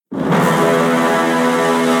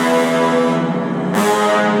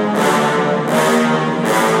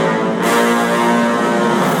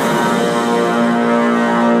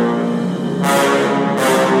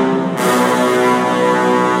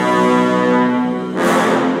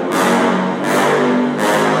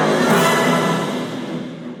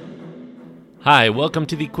Hi, welcome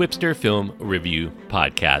to the Quipster Film Review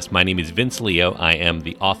Podcast. My name is Vince Leo. I am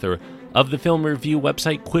the author of the film review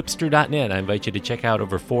website, Quipster.net. I invite you to check out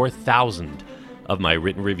over 4,000 of my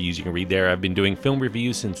written reviews. You can read there. I've been doing film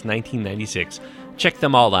reviews since 1996. Check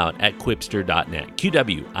them all out at Quipster.net,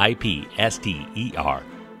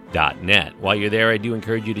 Quipster.net. While you're there, I do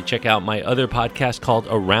encourage you to check out my other podcast called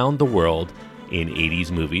Around the World in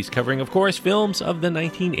 80s Movies, covering, of course, films of the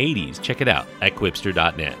 1980s. Check it out at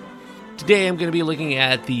Quipster.net. Today I'm going to be looking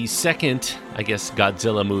at the second,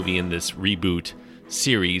 Godzilla movie in this reboot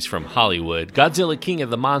series from Hollywood. Godzilla King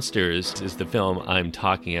of the Monsters is the film I'm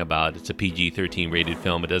talking about. It's a PG-13 rated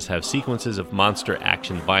film. It does have sequences of monster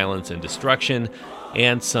action, violence, and destruction,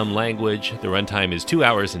 and some language. The runtime is 2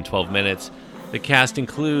 hours and 12 minutes. The cast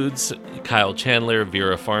includes Kyle Chandler,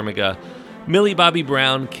 Vera Farmiga, Millie Bobby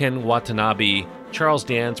Brown, Ken Watanabe, Charles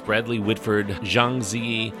Dance, Bradley Whitford, Zhang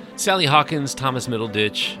Zi, Sally Hawkins, Thomas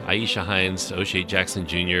Middleditch, Aisha Hines, O'Shea Jackson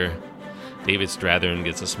Jr., David Strathairn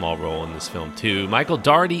gets a small role in this film too. Michael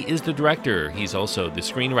Dougherty is the director. He's also the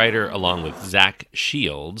screenwriter along with Zach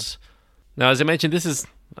Shields. Now, as I mentioned, this is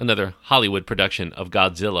another Hollywood production of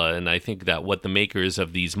Godzilla, and I think that what the makers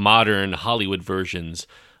of these modern Hollywood versions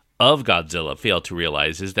of Godzilla fail to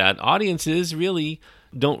realize is that audiences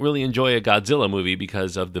don't really enjoy a Godzilla movie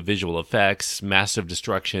because of the visual effects, massive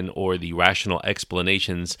destruction, or the rational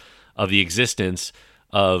explanations of the existence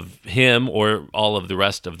of him or all of the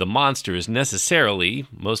rest of the monsters necessarily.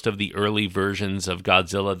 Most of the early versions of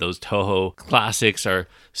Godzilla, those Toho classics, are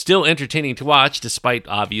still entertaining to watch despite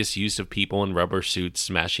obvious use of people in rubber suits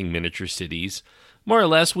smashing miniature cities. More or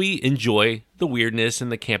less, we enjoy the weirdness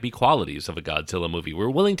and the campy qualities of a Godzilla movie.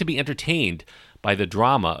 We're willing to be entertained by the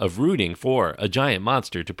drama of rooting for a giant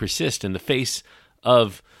monster to persist in the face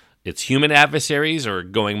of its human adversaries or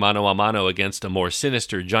going mano a mano against a more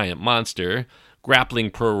sinister giant monster,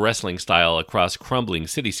 grappling pro wrestling style across crumbling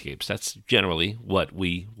cityscapes. That's generally what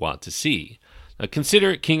we want to see. Now,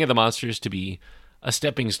 consider King of the Monsters to be a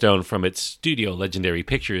stepping stone from its studio Legendary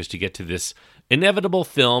Pictures to get to this inevitable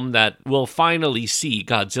film that will finally see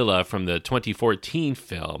Godzilla from the 2014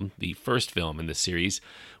 film, the first film in the series,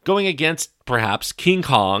 going against perhaps King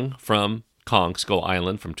Kong from Kong Skull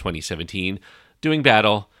Island from 2017, doing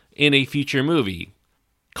battle in a future movie.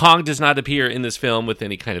 Kong does not appear in this film with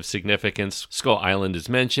any kind of significance. Skull Island is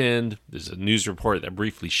mentioned. There's a news report that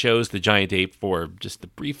briefly shows the giant ape for just the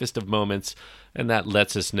briefest of moments, and that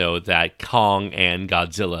lets us know that Kong and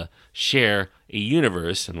Godzilla share a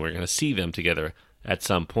universe, and we're going to see them together at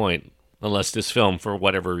some point. Unless this film, for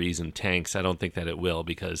whatever reason, tanks. I don't think that it will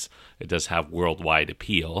because it does have worldwide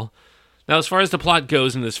appeal. Now, as far as the plot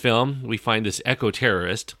goes in this film, we find this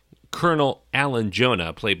eco-terrorist, Colonel Alan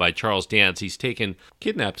Jonah, played by Charles Dance. He's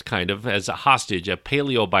kidnapped as a hostage, a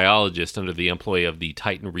paleobiologist under the employ of the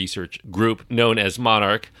Titan research group known as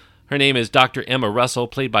Monarch. Her name is Dr. Emma Russell,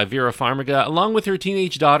 played by Vera Farmiga, along with her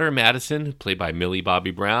teenage daughter, Madison, played by Millie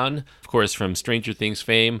Bobby Brown, of course, from Stranger Things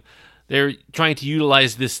fame. They're trying to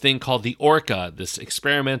utilize this thing called the Orca, this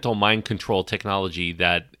experimental mind control technology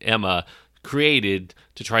that Emma created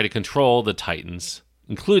to try to control the Titans,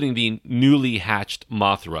 including the newly hatched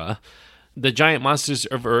Mothra, the giant monsters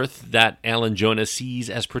of Earth that Alan Jonah sees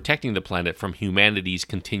as protecting the planet from humanity's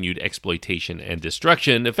continued exploitation and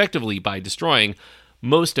destruction, effectively by destroying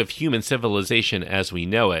most of human civilization as we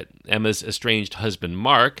know it. Emma's estranged husband,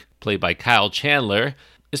 Mark, played by Kyle Chandler,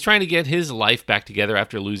 is trying to get his life back together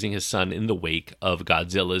after losing his son in the wake of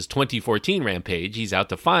Godzilla's 2014 rampage. He's out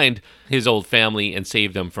to find his old family and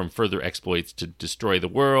save them from further exploits to destroy the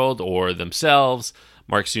world or themselves.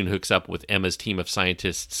 Mark soon hooks up with Emma's team of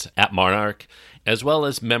scientists at Monarch, as well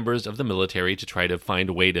as members of the military to try to find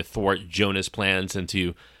a way to thwart Jonah's plans and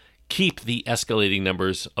to keep the escalating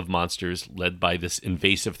numbers of monsters led by this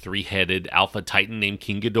invasive three-headed alpha titan named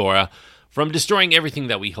King Ghidorah from destroying everything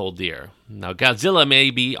that we hold dear. Now, Godzilla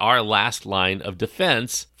may be our last line of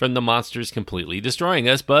defense from the monsters completely destroying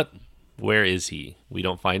us, but where is he? We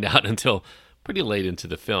don't find out until pretty late into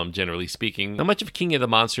the film, generally speaking. Now, much of King of the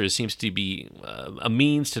Monsters seems to be a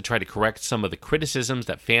means to try to correct some of the criticisms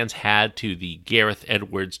that fans had to the Gareth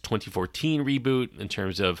Edwards 2014 reboot in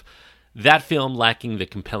terms of that film lacking the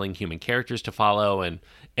compelling human characters to follow, and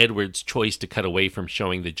Edwards' choice to cut away from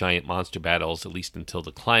showing the giant monster battles, at least until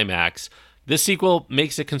the climax. This sequel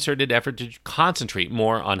makes a concerted effort to concentrate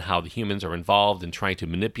more on how the humans are involved in trying to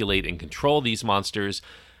manipulate and control these monsters,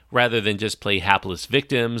 rather than just play hapless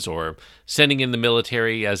victims or sending in the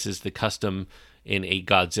military, as is the custom in a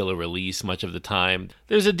Godzilla release much of the time.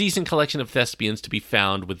 There's a decent collection of thespians to be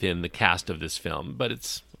found within the cast of this film, but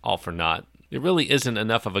it's all for naught. There really isn't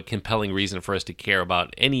enough of a compelling reason for us to care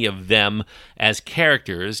about any of them as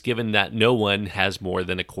characters, given that no one has more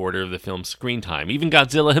than a quarter of the film's screen time. Even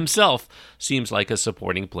Godzilla himself seems like a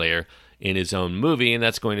supporting player in his own movie, and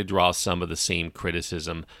that's going to draw some of the same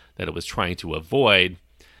criticism that it was trying to avoid.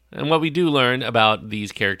 And what we do learn about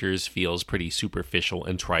these characters feels pretty superficial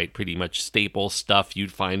and trite, pretty much staple stuff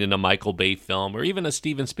you'd find in a Michael Bay film or even a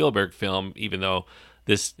Steven Spielberg film, even though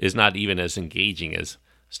this is not even as engaging as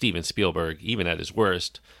Steven Spielberg, even at his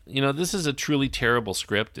worst. This is a truly terrible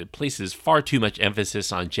script. It places far too much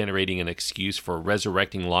emphasis on generating an excuse for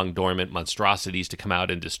resurrecting long-dormant monstrosities to come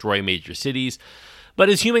out and destroy major cities. But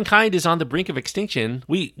as humankind is on the brink of extinction,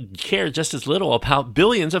 we care just as little about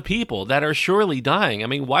billions of people that are surely dying. I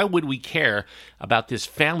mean, why would we care about this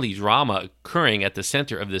family drama occurring at the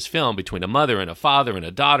center of this film between a mother and a father and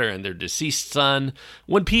a daughter and their deceased son,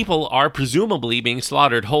 when people are presumably being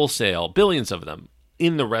slaughtered wholesale, billions of them,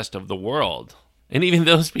 in the rest of the world? And even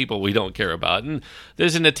those people we don't care about. And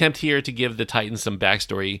there's an attempt here to give the Titans some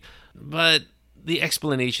backstory, but the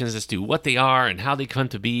explanations as to what they are and how they come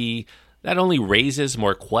to be, that only raises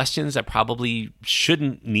more questions that probably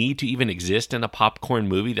shouldn't need to even exist in a popcorn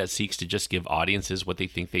movie that seeks to just give audiences what they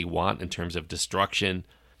think they want in terms of destruction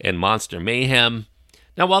and monster mayhem.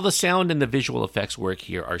 Now, while the sound and the visual effects work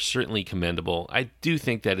here are certainly commendable, I do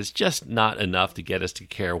think that it's just not enough to get us to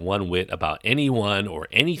care one whit about anyone or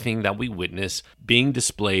anything that we witness being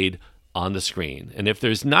displayed on the screen. And if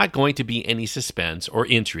there's not going to be any suspense or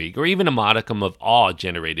intrigue or even a modicum of awe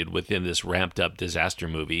generated within this ramped-up disaster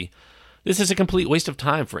movie, this is a complete waste of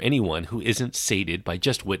time for anyone who isn't sated by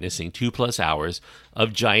just witnessing 2+ hours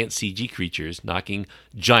of giant CG creatures knocking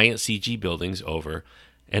giant CG buildings over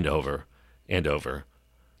and over and over.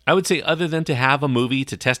 I would say, other than to have a movie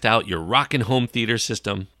to test out your rockin' home theater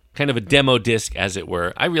system, kind of a demo disc as it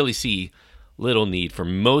were, I really see little need for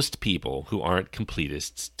most people who aren't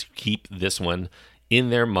completists to keep this one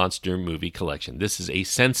in their monster movie collection. This is a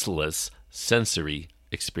senseless sensory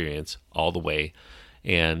experience all the way.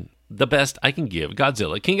 And the best I can give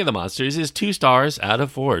Godzilla, King of the Monsters, is 2 stars out of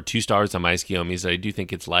 4. 2 stars on my scale means that I do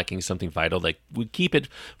think it's lacking something vital that would keep it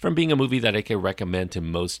from being a movie that I can recommend to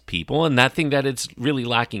most people. And that thing that it's really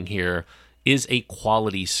lacking here is a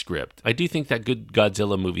quality script. I do think that good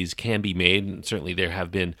Godzilla movies can be made, and certainly there have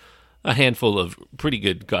been a handful of pretty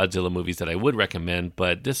good Godzilla movies that I would recommend,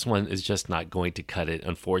 but this one is just not going to cut it,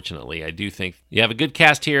 unfortunately. I do think you have a good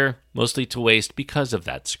cast here, mostly to waste because of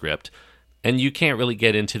that script. And you can't really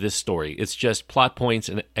get into this story. It's just plot points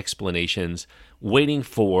and explanations waiting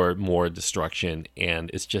for more destruction. And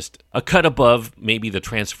it's just a cut above maybe the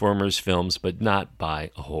Transformers films, but not by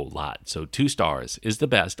a whole lot. So 2 stars is the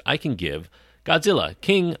best I can give Godzilla,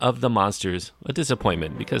 King of the Monsters. A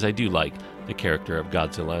disappointment because I do like the character of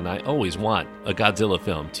Godzilla. And I always want a Godzilla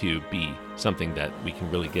film to be something that we can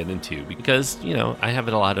really get into. Because, I have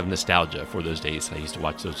a lot of nostalgia for those days. I used to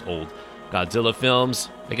watch those old Godzilla films.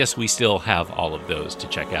 I guess we still have all of those to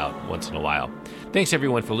check out once in a while. Thanks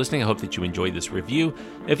everyone for listening. I hope that you enjoyed this review.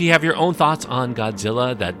 If you have your own thoughts on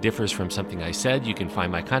Godzilla that differs from something I said, you can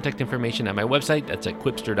find my contact information at my website. That's at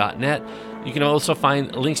qwipster.net. You can also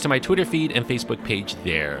find links to my Twitter feed and Facebook page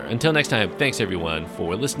there. Until next time, thanks everyone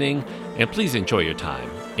for listening, and please enjoy your time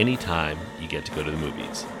anytime you get to go to the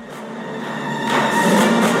movies.